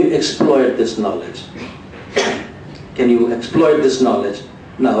can you exploit this knowledge? Can you exploit this knowledge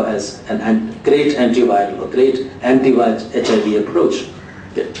now as a great antiviral or great anti-HIV approach?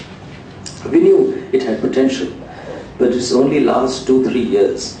 Okay. We knew it had potential, but it's only last 2-3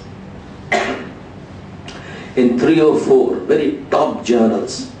 years. In 3 or 4 very top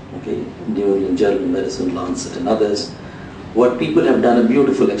journals, okay, New England Journal of Medicine, Lancet and others, what people have done a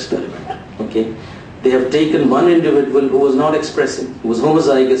beautiful experiment. Okay, they have taken one individual who was not expressing, who was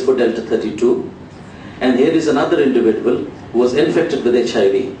homozygous for delta 32, and here is another individual who was infected with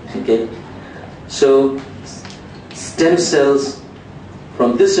HIV. Okay, so stem cells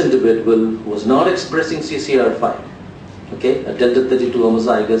from this individual who was not expressing CCR5, okay, a delta 32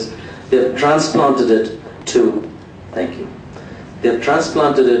 homozygous, they have transplanted it to, thank you, they have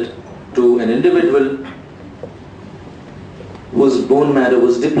transplanted it to an individual whose bone marrow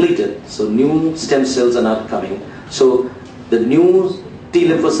was depleted, so new stem cells are not coming. So the new T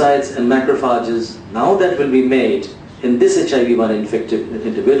lymphocytes and macrophages now that will be made in this HIV-1 infected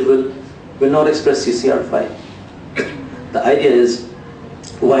individual will not express CCR5. The idea is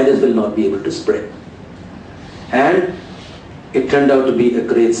virus will not be able to spread. And it turned out to be a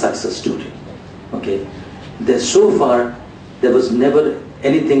great success story. Okay, so far there was never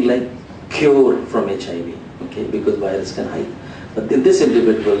anything like cure from HIV. Okay, because virus can hide. But in this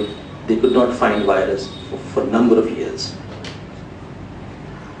individual, they could not find virus for a number of years.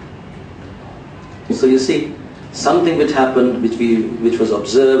 So you see, something which happened, which was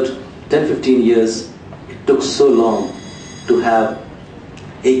observed 10-15 years, it took so long to have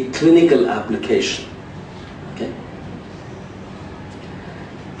a clinical application. Okay.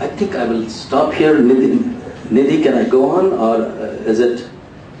 I think I will stop here. Nidhi, can I go on, or is it?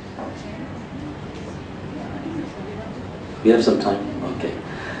 We have some time. Okay.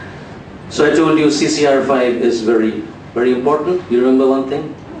 So I told you CCR5 is very, very important. You remember one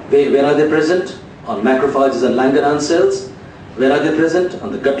thing? Where are they present? On macrophages and Langerhans cells. Where are they present?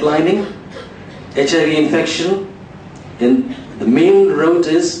 On the gut lining. HIV infection, in the main route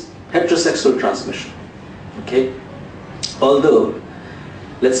is heterosexual transmission. Okay. Although,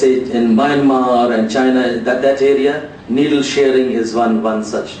 let's say in Myanmar and China, that area, needle sharing is one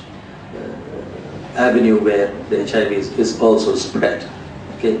such avenue where the HIV is also spread.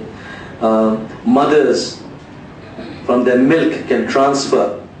 Okay, mothers from their milk can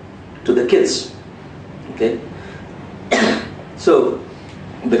transfer to the kids. Okay, So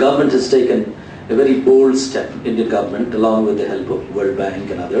the government has taken a very bold step, Indian government, along with the help of World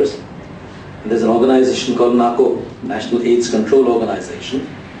Bank and others. And there's an organization called NACO, National AIDS Control Organization.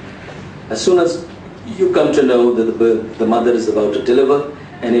 As soon as you come to know that the mother is about to deliver,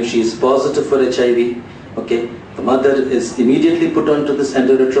 and if she is positive for HIV, okay, the mother is immediately put onto this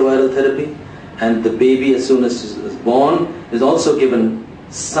antiretroviral therapy, and the baby, as soon as is born, is also given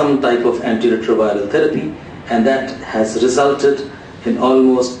some type of antiretroviral therapy, and that has resulted in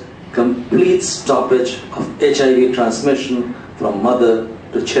almost complete stoppage of HIV transmission from mother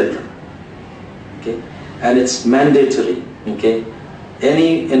to children. Okay, and it's mandatory. Okay,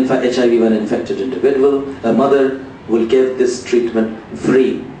 any HIV when infected individual, a mother will get this treatment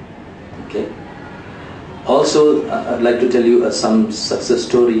free. Okay. Also, I'd like to tell you some success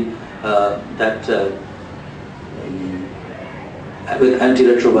story that with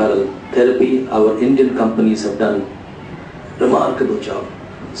antiretroviral therapy, our Indian companies have done remarkable job.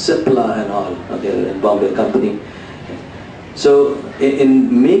 Cipla and all, okay, in Bombay company. So,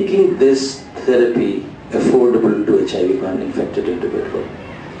 in making this therapy affordable to HIV infected individual,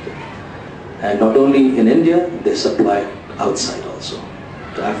 and not only in India, they supply outside also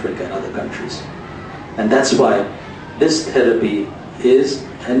to Africa and other countries. And that's why this therapy is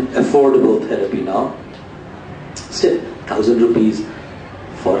an affordable therapy now. Still, 1,000 rupees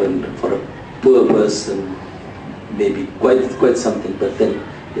for a poor person may be quite something, but then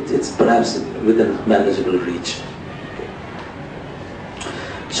it's perhaps within manageable reach. Okay.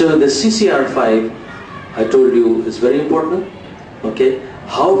 So the CCR5, I told you, is very important. Okay,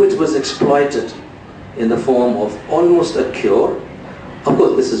 how it was exploited in the form of almost a cure. Of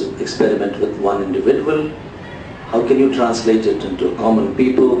course, this is experiment with one individual. How can you translate it into common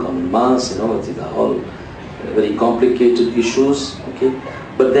people, common mass? You know, these are all very complicated issues. Okay,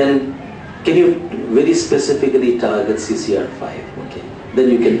 but then can you very specifically target CCR5? Okay, then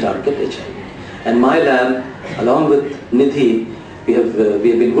you can target HIV. And my lab, along with Nidhi, we have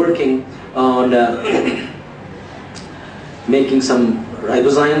been working on making some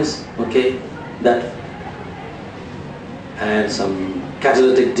ribozymes. Okay, that and some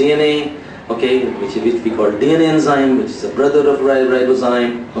catalytic DNA, okay, which we call DNA enzyme, which is a brother of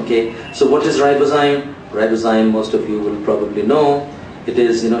ribozyme. Okay, so what is ribosome? Ribosome, most of you will probably know. It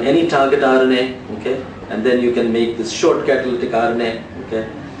is, any target RNA, okay, and then you can make this short catalytic RNA, okay,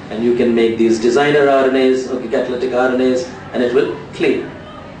 and you can make these designer RNAs, okay, catalytic RNAs, and it will cleave.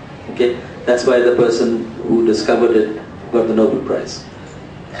 Okay, that's why the person who discovered it got the Nobel Prize.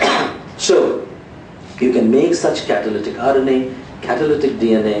 So you can make such catalytic RNA, catalytic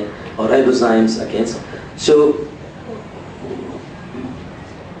DNA, or ribozymes against. So,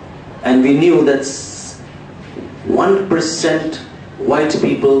 and we knew that 1% white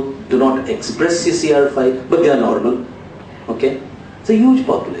people do not express CCR5, but they are normal. Okay, it's a huge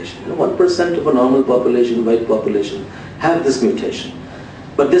population. 1% of a normal population, white population, have this mutation.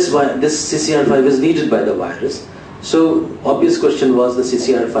 But this CCR5 is needed by the virus. So, obvious question was the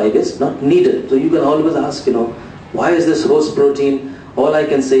CCR5 is not needed. So you can always ask, why is this host protein? All I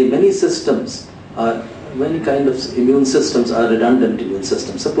can say, many systems are, many kind of immune systems are redundant immune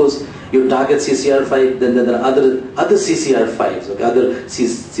systems. Suppose you target CCR5, then there are other CCR5s, okay, other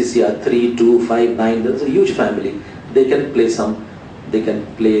CCR3, 2, 5, 9. There's a huge family. They can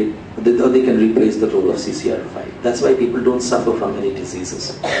play or they can replace the role of CCR5. That's why people don't suffer from any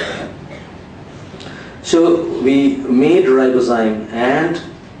diseases. So we made ribozyme and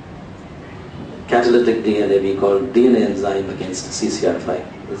catalytic DNA, we call DNA enzyme against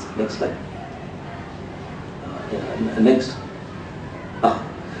CCR5. Next slide. Next.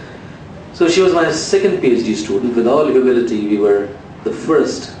 So she was my second PhD student. With all humility, we were the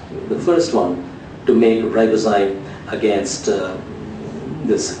first one to make ribozyme against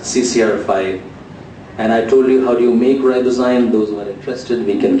this CCR5. And I told you how do you make ribozyme. Those who are interested,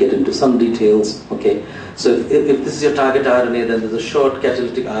 we can get into some details. Okay. So if this is your target RNA, then there's a short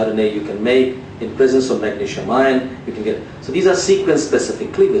catalytic RNA you can make in presence of magnesium ion. You can get. So these are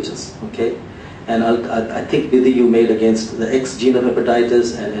sequence-specific cleavages. Okay. And I think Nidhi you made against the X gene of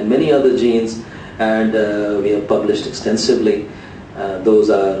hepatitis and many other genes, and we have published extensively. Those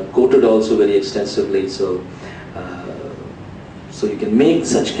are quoted also very extensively. So you can make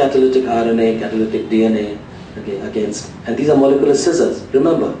such catalytic RNA, catalytic DNA, okay, against, and these are molecular scissors.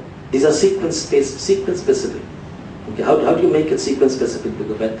 Remember, these are sequence specific. Okay, how do you make it sequence specific?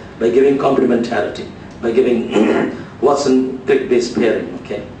 By giving complementarity, by giving Watson-Crick based pairing.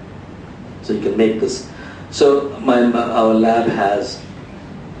 Okay, so you can make this. So our lab has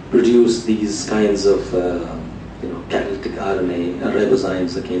produced these kinds of catalytic RNA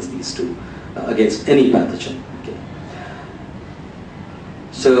ribozymes against these two, against any pathogen. Okay.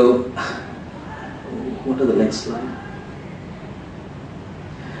 So, what are the next slide?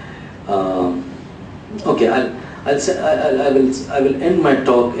 Okay, I will end my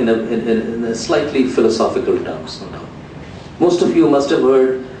talk in a slightly philosophical terms. Most of you must have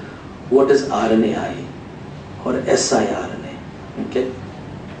heard what is RNAi or siRNA. Okay.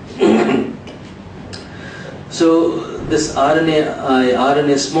 So this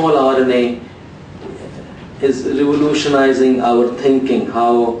RNA, small RNA, is revolutionizing our thinking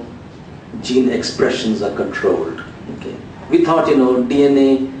how gene expressions are controlled. Okay. We thought,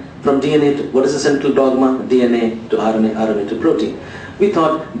 DNA, from DNA to, what is the central dogma? DNA to RNA, RNA to protein. We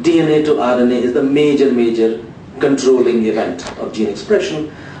thought DNA to RNA is the major controlling event of gene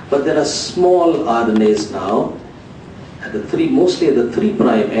expression, but there are small RNAs now, mostly at the 3'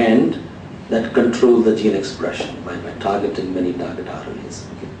 end, that control the gene expression by targeting many target RNAs.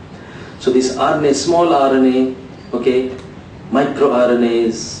 Okay. So these RNA, small RNA, okay,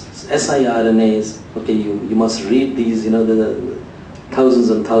 microRNAs, siRNAs, okay, you must read these, there are thousands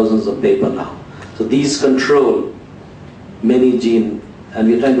and thousands of paper now. So these control many gene, and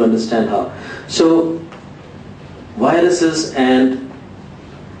we're trying to understand how. So viruses and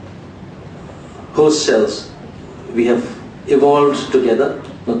host cells, we have evolved together,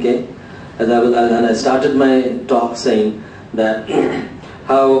 okay? And I started my talk saying that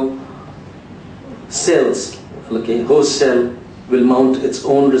how cells, okay, host cell will mount its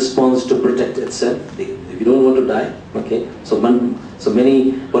own response to protect itself. If you don't want to die, okay. So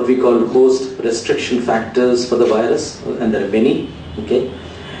many what we call host restriction factors for the virus, and there are many, okay.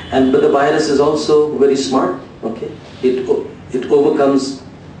 But the virus is also very smart, okay. It overcomes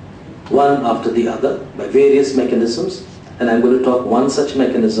one after the other by various mechanisms, and I'm going to talk one such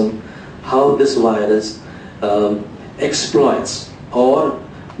mechanism, how this virus exploits or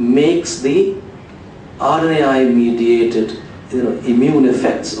makes the RNAi-mediated immune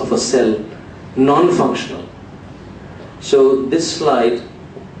effects of a cell non-functional. So this slide,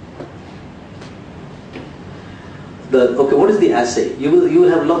 what is the assay? You will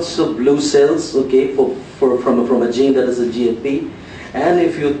have lots of blue cells, okay, from a gene that is a GFP, and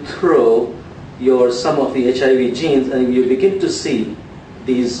if you throw some of the HIV genes and you begin to see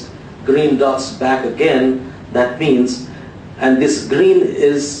these green dots back again, that means, and this green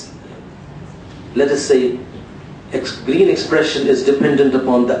is, let us say, green expression is dependent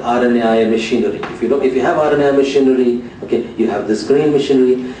upon the RNAi machinery. If you have RNAi machinery, okay, you have this green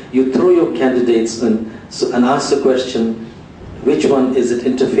machinery, you throw your candidates in, and ask the question, which one is it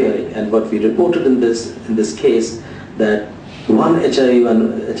interfering? And what we reported in this case, that one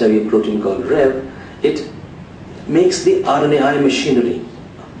HIV protein called Rev, it makes the RNAi machinery,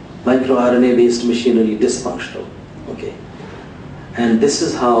 microRNA based machinery, dysfunctional. Okay, and this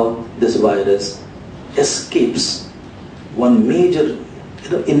is how this virus escapes one major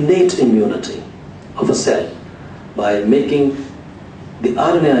innate immunity of a cell by making the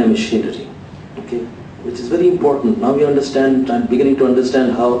RNAi machinery, okay, which is very important. Now we understand, I'm beginning to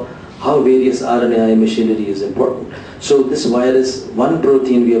understand how various RNAi machinery is important. So this virus, one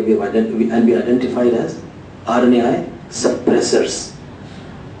protein we identified as RNAi suppressors.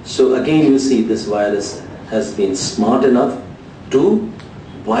 So again you see this virus has been smart enough to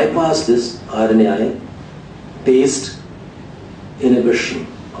bypass this RNAi-based inhibition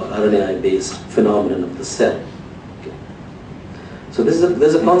or RNAi-based phenomenon of the cell. Okay. So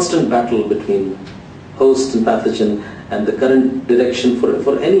there's a constant battle between host and pathogen, and the current direction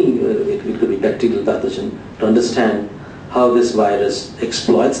for any, it could be bacterial pathogen, to understand how this virus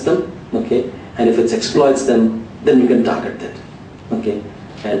exploits them, okay, and if it exploits them, then you can target that, okay,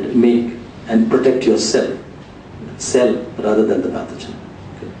 and protect your cell rather than the pathogen.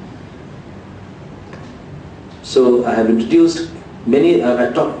 Okay. So I have introduced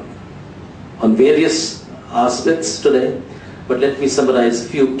I've talked on various aspects today, but let me summarize a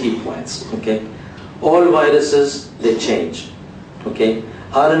few key points, okay. All viruses, they change, okay.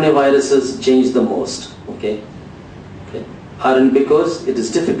 RNA viruses change the most, okay. RNA, because it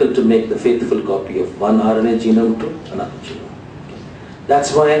is difficult to make the faithful copy of one RNA genome to another genome. Okay.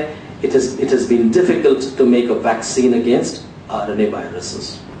 That's why it has been difficult to make a vaccine against RNA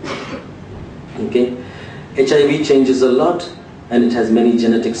viruses. Okay. HIV changes a lot, and it has many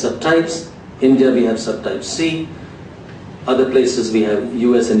genetic subtypes. India we have subtype C. Other places we have,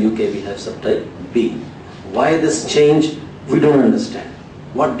 US and UK, we have subtype B. Why this change? We don't understand.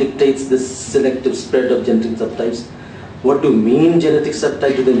 What dictates this selective spread of genetic subtypes? What do mean genetic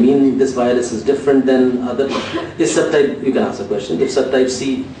subtype? Do they mean this virus is different than other? Is subtype, you can ask a question, if subtype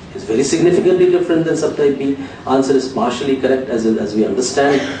C is very significantly different than subtype B, answer is partially correct, as we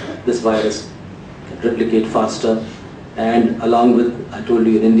understand this virus can replicate faster And along with, I told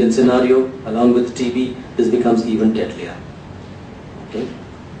you, an Indian scenario, along with TB, this becomes even deadlier. Okay?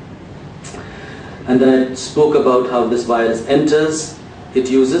 And then I spoke about how this virus enters. It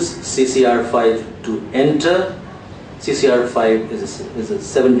uses CCR5 to enter. CCR5 is a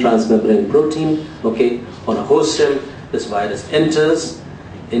 7-transmembrane protein, okay, on a host cell. This virus enters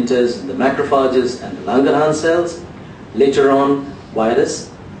the macrophages and the Langerhans cells. Later on, virus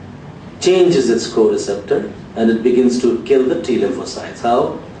changes its co-receptor and it begins to kill the T lymphocytes.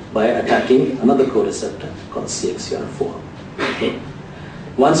 How? By attacking another co-receptor called CXCR4. Okay.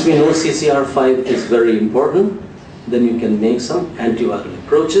 Once we know CCR5 is very important, then you can make some antiviral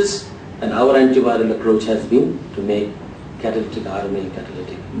approaches, and our antiviral approach has been to make catalytic RNA,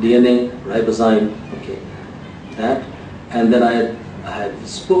 catalytic DNA, ribozyme, okay, that. And then I had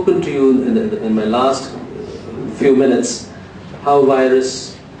spoken to you in my last few minutes how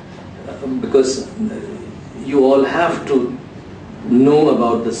virus, because you all have to know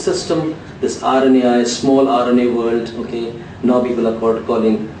about the system, this RNAi, small RNA world, okay. Now people are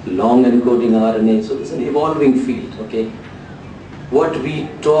calling long encoding RNA, so it's an evolving field, okay. What we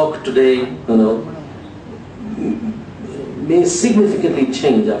talk today, may significantly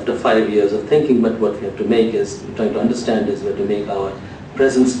change after 5 years of thinking, but what we have to make is, trying to understand is, we have to make our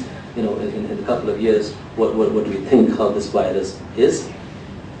presence, in a couple of years, what we think, how this virus is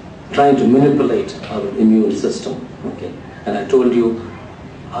trying to manipulate our immune system, okay. And I told you,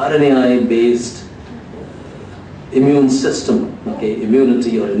 RNAi-based immune system, okay,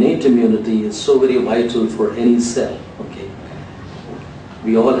 immunity or innate immunity is so very vital for any cell, okay.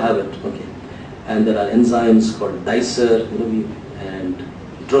 We all have it, okay. And there are enzymes called Dicer, and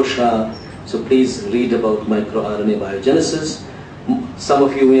DROSHA. So please read about microRNA biogenesis. Some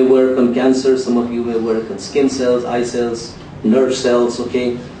of you may work on cancer, some of you may work on skin cells, eye cells, nerve cells,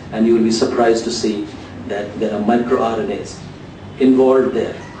 okay. And you will be surprised to see that there are microRNAs involved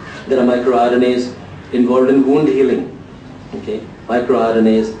there. There are microRNAs involved in wound healing, okay.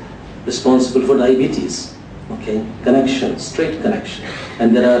 MicroRNAs responsible for diabetes, okay. Connection, straight connection.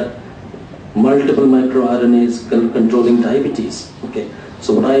 And there are multiple microRNAs controlling diabetes, okay.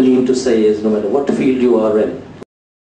 So what I mean to say is, no matter what field you are in,